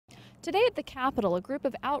Today at the Capitol, a group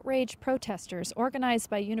of outraged protesters organized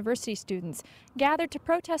by university students gathered to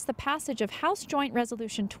protest the passage of House Joint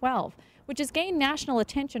Resolution 12, which has gained national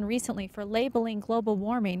attention recently for labeling global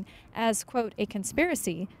warming as, quote, a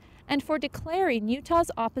conspiracy, and for declaring Utah's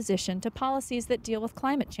opposition to policies that deal with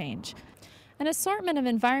climate change. An assortment of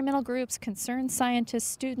environmental groups, concerned scientists,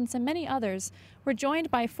 students, and many others were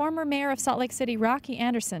joined by former Mayor of Salt Lake City, Rocky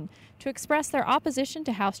Anderson, to express their opposition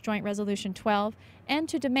to House Joint Resolution 12 and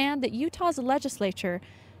to demand that Utah's legislature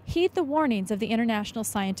heed the warnings of the international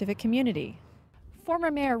scientific community.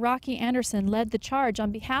 Former Mayor Rocky Anderson led the charge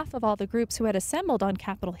on behalf of all the groups who had assembled on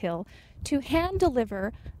Capitol Hill to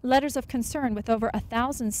hand-deliver letters of concern with over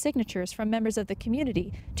 1,000 signatures from members of the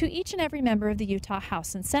community to each and every member of the Utah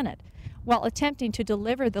House and Senate. While attempting to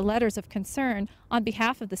deliver the letters of concern on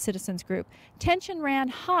behalf of the citizens group, tension ran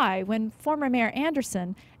high when former Mayor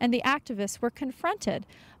Anderson and the activists were confronted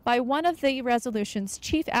by one of the resolution's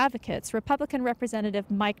chief advocates, Republican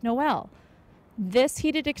Representative Mike Noel. This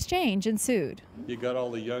heated exchange ensued. You got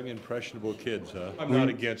all the young, impressionable kids, huh? I'm not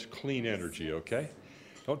against clean energy, okay?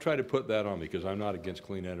 Don't try to put that on me, because I'm not against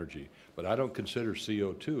clean energy. But I don't consider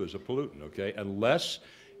CO2 as a pollutant, okay? Unless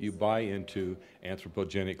you buy into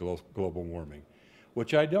anthropogenic global warming,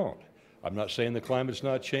 which I don't. I'm not saying the climate's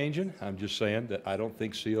not changing. I'm just saying that I don't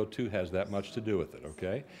think CO2 has that much to do with it,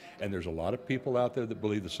 okay? And there's a lot of people out there that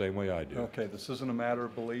believe the same way I do. Okay, this isn't a matter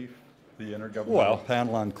of belief. The Intergovernmental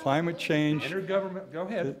Panel on Climate Change. Intergovernment,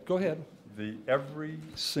 go ahead. Every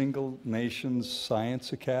single nation's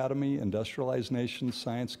science academy, industrialized nations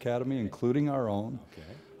science academy, including our own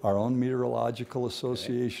meteorological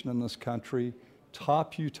association in this country,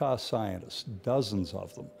 top Utah scientists, dozens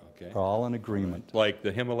of them, are all in agreement. Like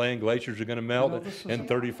the Himalayan glaciers are going to melt in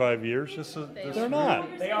 35 years? They're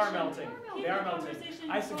not. They are melting. They are melting.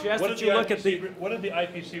 I suggest that you look at What did the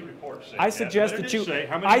IPC report say? I suggest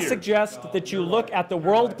that you look at the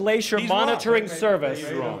World Glacier Monitoring Service.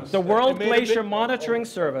 The World Glacier Monitoring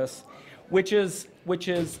Service, which is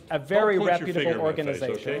a very reputable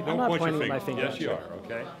organization. I'm not pointing my finger. Yes, you are.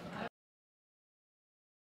 Okay.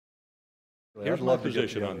 Here's my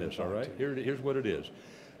position on this. All right. Here's what it is.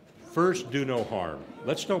 First, do no harm.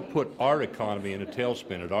 Let's don't put our economy in a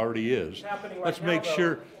tailspin. It already is. Let's make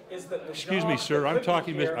sure. Excuse me, sir. I'm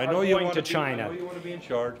talking. I know you want to China. I know you want to be in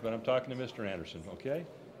charge, but I'm talking to Mr. Anderson. Okay?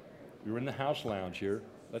 You're in the House lounge here.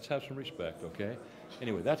 Let's have some respect. Okay?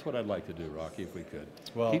 Anyway, that's what I'd like to do, Rocky, if we could.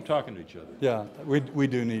 Well, keep talking to each other. Yeah, we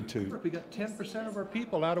do need to. We got 10% of our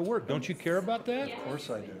people out of work. Don't you care about that? Of course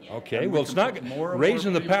I do. Okay. Well, it's not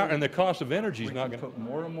raising the power and the cost of energy is not going to put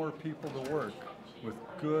more and more people to work with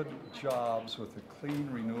good jobs, with a clean,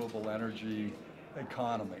 renewable energy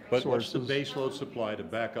economy. But what's the base load supply to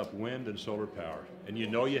back up wind and solar power? And you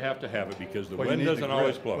know you have to have it because the wind doesn't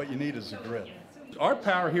always blow. What you need is a grid. Our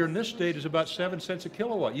power here in this state is about 7 cents a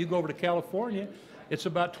kilowatt. You go over to California, it's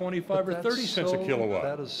about 25 or 30 cents a kilowatt.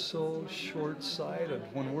 That is so short-sighted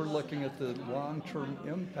when we're looking at the long-term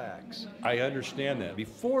impacts. I understand that.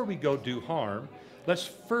 Before we go do harm, let's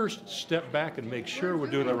first step back and make sure we're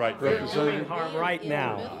doing the right thing. We're doing harm right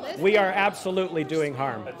now. We are absolutely doing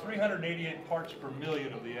harm. At 388 parts per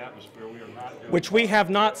million of the atmosphere, we are not doing which we have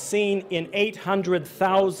not seen in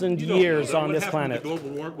 800,000 years on this planet. Global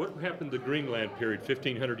warming, what happened to the Greenland period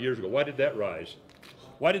 1,500 years ago? Why did that rise?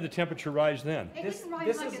 Why did the temperature rise then? It didn't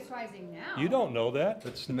rise like it's rising now. You don't know that.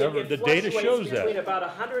 It's never. The data shows that. Between about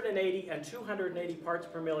 180 and 280 parts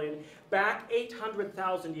per million, back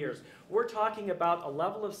 800,000 years. We're talking about a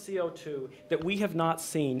level of CO2 that we have not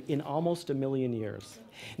seen in almost 1 million years.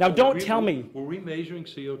 Now, don't tell me. Were we measuring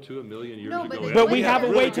CO2 1 million years ago? But we have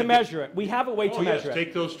a way to measure it. We have a way to measure it.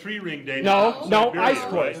 Take those tree ring data. No, ice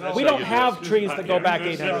cores. We don't have trees that go back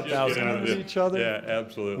 800,000 years. Each other. Yeah,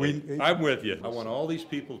 absolutely. I'm with you. I want all these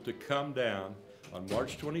people to come down on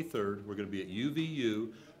March 23rd. We're going to be at UVU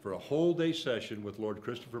for a whole day session with Lord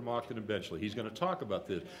Christopher Monckton and Benchley. He's going to talk about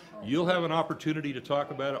this. You'll have an opportunity to talk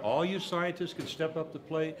about it. All you scientists can step up to the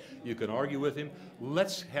plate. You can argue with him.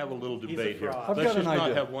 Let's have a little debate here. Let's just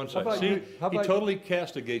not have one side. See, he totally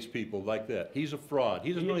castigates people like that. He's a fraud.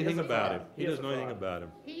 He doesn't know anything about him. He doesn't know anything about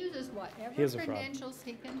him. He uses whatever credentials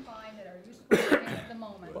he can find that are useful to him at the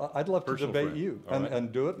moment. Well, I'd love to debate you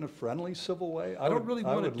and do it in a friendly, civil way. I don't really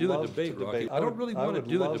want to do a debate, Rocky. I don't really want to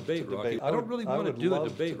do a debate, Rocky. I don't really want to do a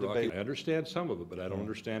debate, Rocky. I understand some of it, but I don't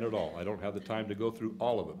understand it all. I don't have the time to go through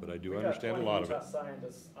all of it, but I do understand a lot of it. We got 20 Utah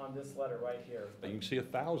scientists on this letter right here. You can see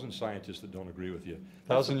 1,000 scientists that don't agree with you.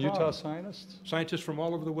 1,000 Utah scientists? Scientists from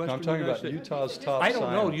all over the Western I'm talking United about States. Utah's top I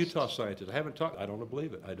don't know scientists. Utah scientists. I haven't talked. I don't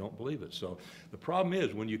believe it. I don't believe it. So the problem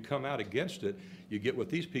is when you come out against it, you get what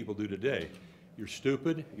these people do today. you're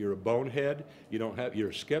stupid, you're a bonehead, you're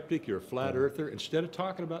a skeptic, you're a flat earther. Instead of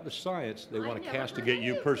talking about the science, they want to castigate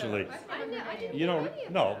you personally. You don't,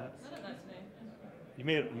 no.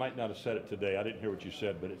 You might not have said it today. I didn't hear what you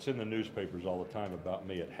said, but it's in the newspapers all the time about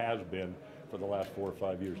me. It has been for the last 4 or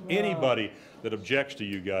 5 years. Anybody that objects to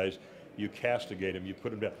you guys, you castigate him, you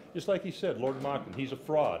put him down. Just like he said, Lord Monckton, he's a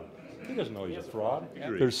fraud. He doesn't know he's a fraud.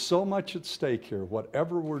 There's so much at stake here,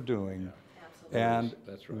 whatever we're doing. And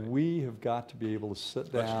That's right. we have got to be able to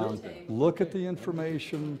sit down, look at the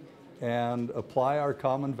information, and apply our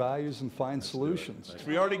common values and find solutions.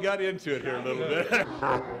 We already got into it here a little bit.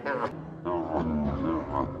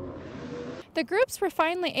 The groups were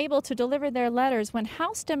finally able to deliver their letters when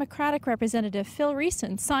House Democratic Representative Phil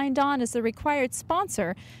Reeson signed on as the required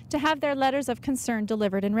sponsor to have their letters of concern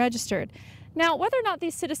delivered and registered. Now, whether or not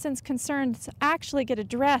these citizens' concerns actually get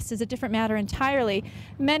addressed is a different matter entirely.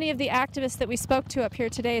 Many of the activists that we spoke to up here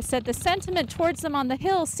today said the sentiment towards them on the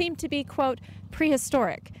Hill seemed to be, quote,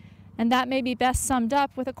 prehistoric. And that may be best summed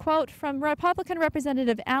up with a quote from Republican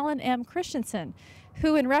Representative Alan M. Christensen,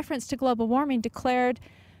 who in reference to global warming declared,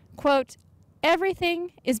 quote,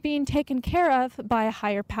 everything is being taken care of by a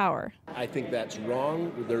higher power. I think that's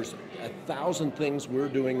wrong. There's 1,000 things we're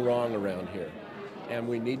doing wrong around here, and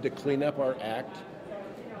we need to clean up our act,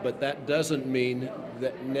 but that doesn't mean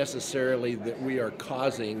that necessarily that we are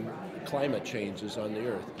causing climate changes on the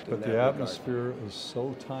earth. But the atmosphere is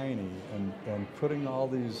so tiny, and putting all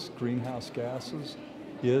these greenhouse gases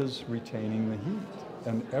is retaining the heat.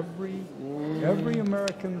 And every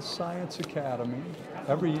American Science Academy,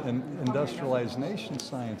 every industrialized nation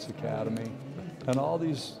Science Academy, and all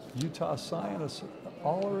these Utah scientists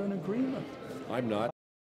all are in agreement. I'm not.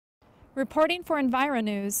 Reporting for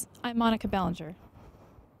EnviroNews, I'm Monica Bellinger.